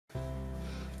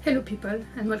Hello people,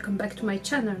 and welcome back to my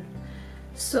channel.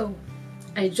 So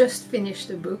I just finished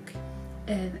the book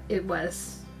and it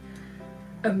was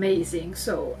amazing,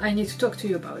 so I need to talk to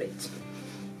you about it.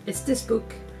 It's this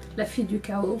book, La Fille du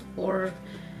Chaos, or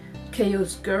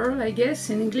Chaos Girl, I guess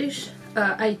in English.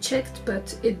 I checked,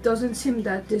 but it doesn't seem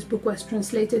that this book was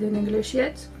translated in English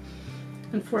yet,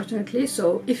 unfortunately.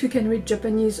 So if you can read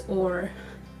Japanese or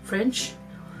French,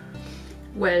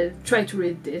 well, try to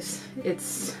read this.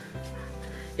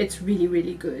 It's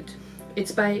really good.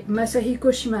 It's by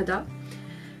Masahiko Shimada,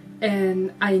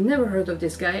 and I never heard of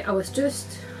this guy. I was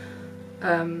just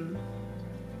in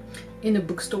a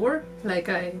bookstore, like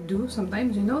I do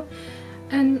sometimes, you know,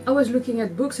 and I was looking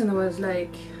at books and I was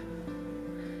like,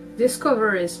 this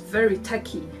cover is very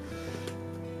tacky.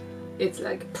 It's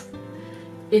like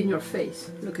in your face.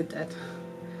 Look at that.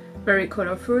 Very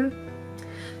colorful.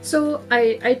 So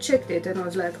I checked it and I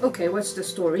was like, okay, what's the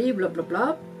story? Blah blah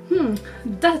blah.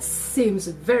 That seems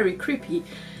very creepy.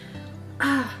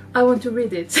 I want to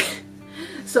read it.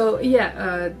 So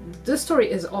yeah, the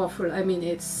story is awful. I mean,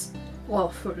 it's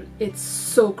awful. It's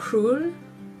so cruel,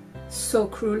 so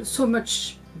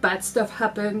much bad stuff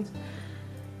happened,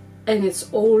 and it's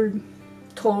all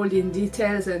told in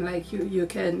details, and like you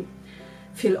can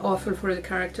feel awful for the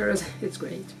characters. It's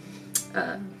great.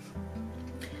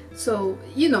 So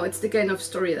you know, it's the kind of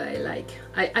story that I like.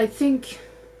 I think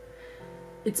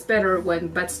it's better when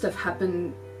bad stuff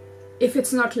happen, if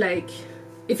it's not like,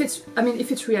 if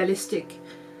it's realistic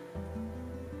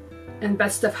and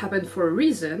bad stuff happened for a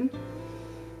reason,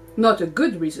 not a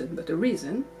good reason, but a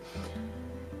reason,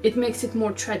 it makes it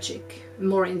more tragic,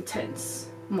 more intense,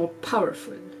 more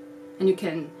powerful, and you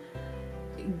can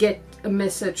get a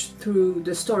message through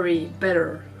the story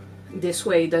better this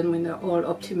way than when they're all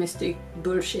optimistic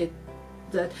bullshit.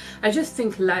 That I just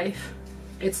think life,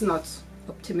 it's not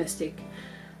optimistic.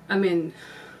 I mean,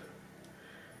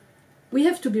 we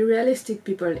have to be realistic,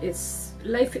 people. It's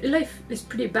life is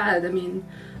pretty bad. I mean,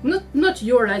 not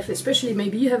your life especially,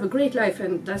 maybe you have a great life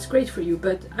and that's great for you,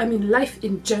 but I mean life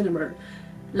in general.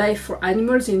 Life for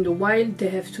animals in the wild, they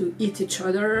have to eat each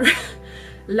other.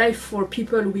 Life for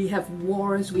people, we have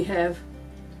wars, we have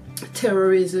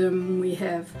terrorism, we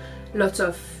have lots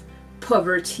of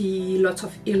poverty, lots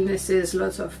of illnesses,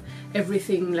 lots of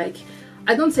everything. Like,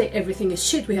 I don't say everything is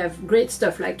shit, we have great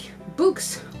stuff like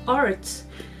books, art,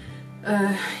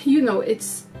 you know,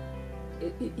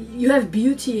 you have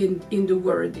beauty in the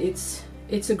world, it's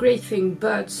a great thing,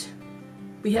 but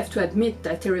we have to admit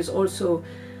that there is also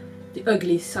the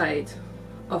ugly side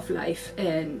of life,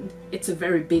 and it's a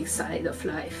very big side of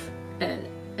life,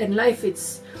 and life,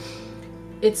 it's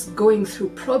going through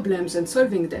problems and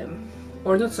solving them,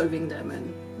 or not solving them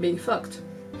and being fucked.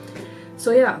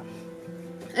 So yeah.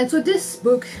 And so this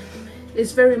book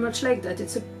is very much like that.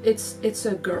 It's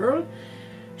a girl.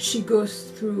 She goes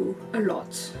through a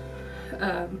lot.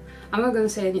 I'm not gonna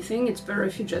say anything. It's better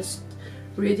if you just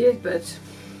read it. But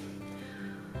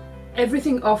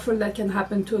everything awful that can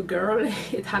happen to a girl,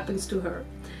 it happens to her.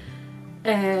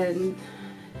 And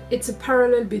it's a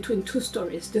parallel between two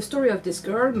stories: the story of this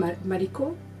girl,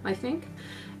 Mariko, I think,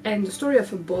 and the story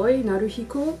of a boy,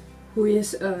 Naruhiko, who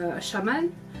is a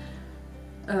shaman.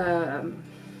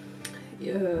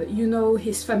 You know,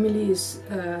 his family is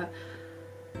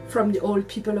from the old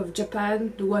people of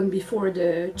Japan, the one before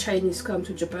the Chinese come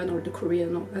to Japan, or the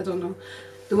Korean, or I don't know,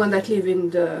 the one that live in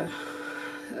the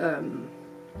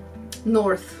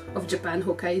north of Japan,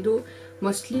 Hokkaido,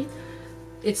 mostly.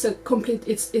 It's a complete,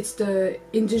 it's the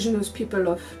indigenous people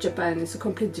of Japan. It's a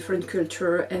complete different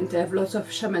culture, and they have lots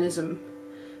of shamanism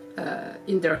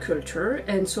in their culture.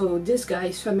 And so this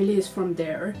guy's family is from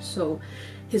there. So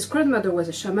his grandmother was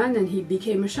a shaman, and he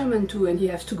became a shaman too, and he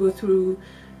has to go through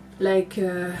like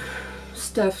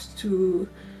stuff to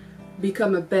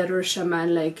become a better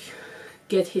shaman, like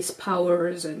get his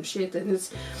powers and shit. And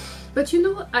it's, but you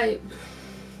know, I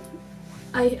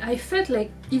felt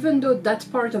like, even though that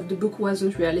part of the book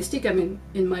wasn't realistic, I mean,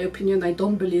 in my opinion, I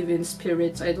don't believe in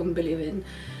spirits, I don't believe in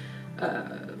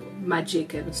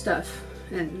magic and stuff,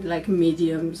 and like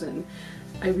mediums, and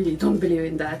I really don't believe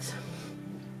in that.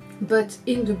 But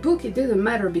in the book it didn't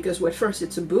matter, because, well, first,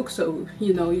 it's a book, so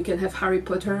you know, you can have Harry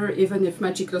Potter, even if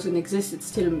magic doesn't exist, it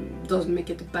still doesn't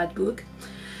make it a bad book.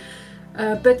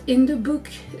 But in the book,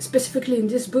 specifically in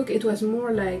this book, it was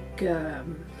more like a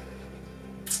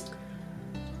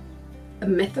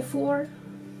metaphor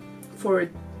for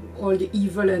all the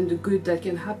evil and the good that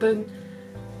can happen.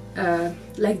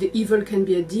 Like the evil can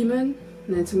be a demon,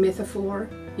 and it's a metaphor,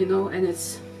 you know, and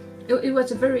it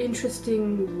was a very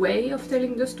interesting way of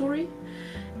telling the story.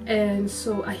 And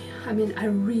so I mean, I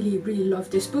really love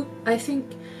this book. I think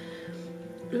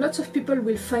lots of people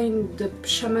will find the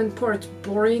shaman part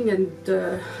boring and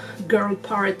the girl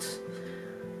part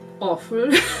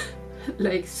awful.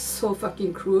 Like so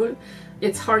fucking cruel.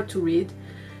 It's hard to read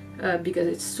because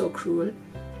it's so cruel.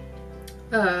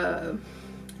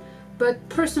 But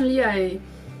personally I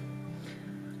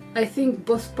think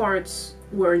both parts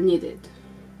were needed.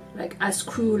 Like as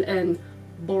cruel and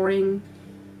boring.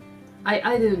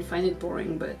 I didn't find it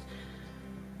boring, but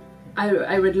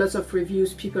I read lots of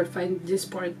reviews. People find this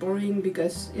part boring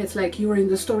because it's like you're in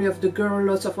the story of the girl,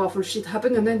 lots of awful shit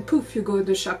happen, and then poof, you go to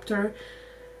the chapter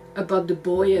about the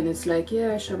boy, and it's like,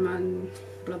 yeah, shaman,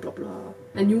 blah blah blah,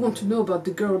 and you want to know about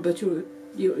the girl, but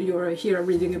you're here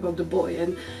reading about the boy,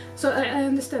 and so I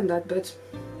understand that, but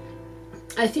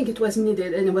I think it was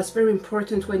needed, and it was very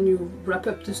important when you wrap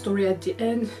up the story at the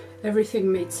end.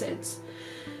 Everything made sense,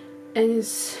 and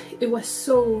it was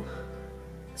so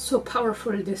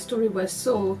powerful. The story was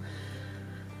so,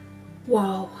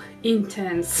 wow,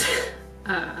 intense.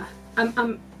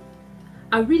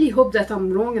 I really hope that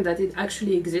I'm wrong and that it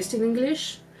actually exists in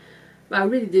English, but I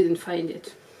really didn't find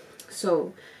it.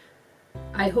 So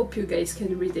I hope you guys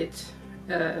can read it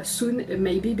soon,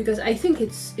 maybe, because I think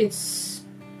it's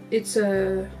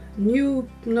a new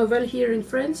novel here in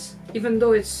France, even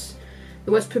though it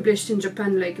was published in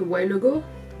Japan like a while ago.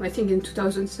 I think in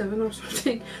 2007 or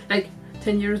something, like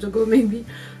 10 years ago maybe,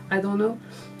 I don't know.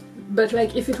 But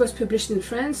like if it was published in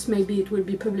France, maybe it will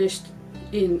be published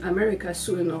in America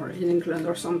soon, or in England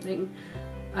or something.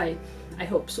 I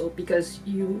hope so, because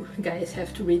you guys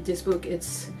have to read this book.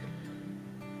 It's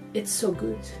so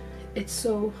good. It's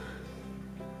so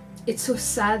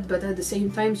sad, but at the same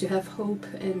time you have hope,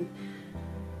 and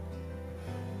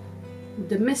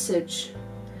the message,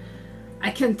 I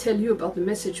can't tell you about the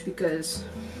message because,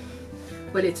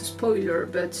 well, it's a spoiler,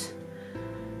 but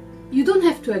you don't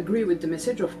have to agree with the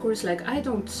message, of course. Like I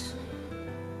don't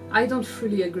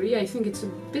fully agree. I think it's a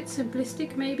bit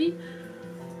simplistic maybe,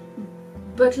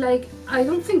 but like I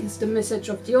don't think it's the message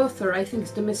of the author. I think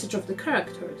it's the message of the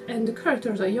characters, and the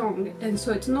characters are young, and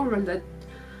so it's normal that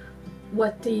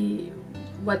what they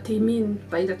mean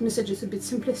by that message is a bit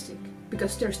simplistic,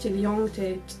 because they're still young,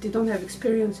 they don't have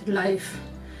experience in life.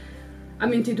 I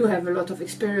mean, they do have a lot of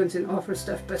experience in awful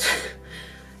stuff, but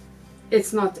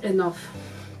it's not enough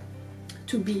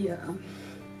to be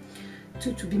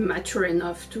mature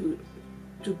enough to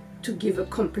give a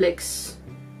complex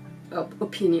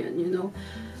opinion, you know.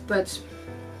 But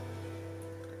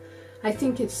I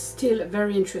think it's still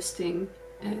very interesting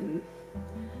and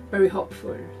very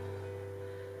hopeful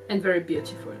and very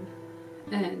beautiful,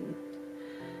 and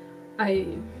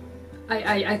I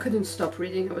couldn't stop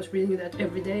reading. I was reading that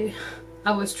every day.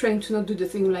 I was trying to not do the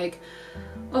thing like,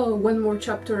 oh, one more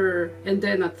chapter and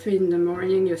then at 3 in the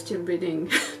morning you're still reading.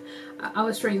 I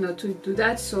was trying not to do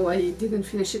that, so I didn't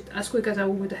finish it as quick as I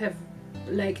would have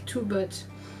liked to, but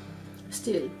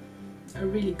still a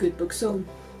really good book. So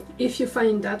if you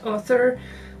find that author,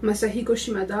 Masahiko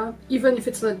Shimada, even if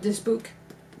it's not this book,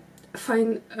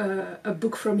 find a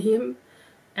book from him,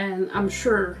 and I'm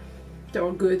sure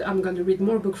they're good. I'm going to read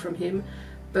more books from him,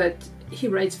 but he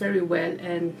writes very well,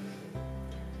 and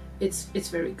it's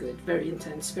very good, very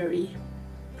intense, very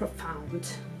profound,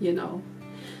 you know.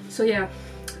 So yeah,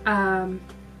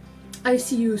 I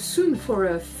see you soon for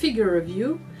a figure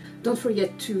review. Don't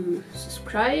forget to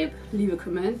subscribe, leave a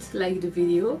comment, like the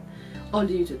video, all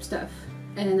the YouTube stuff,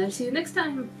 and I'll see you next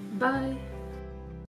time. Bye!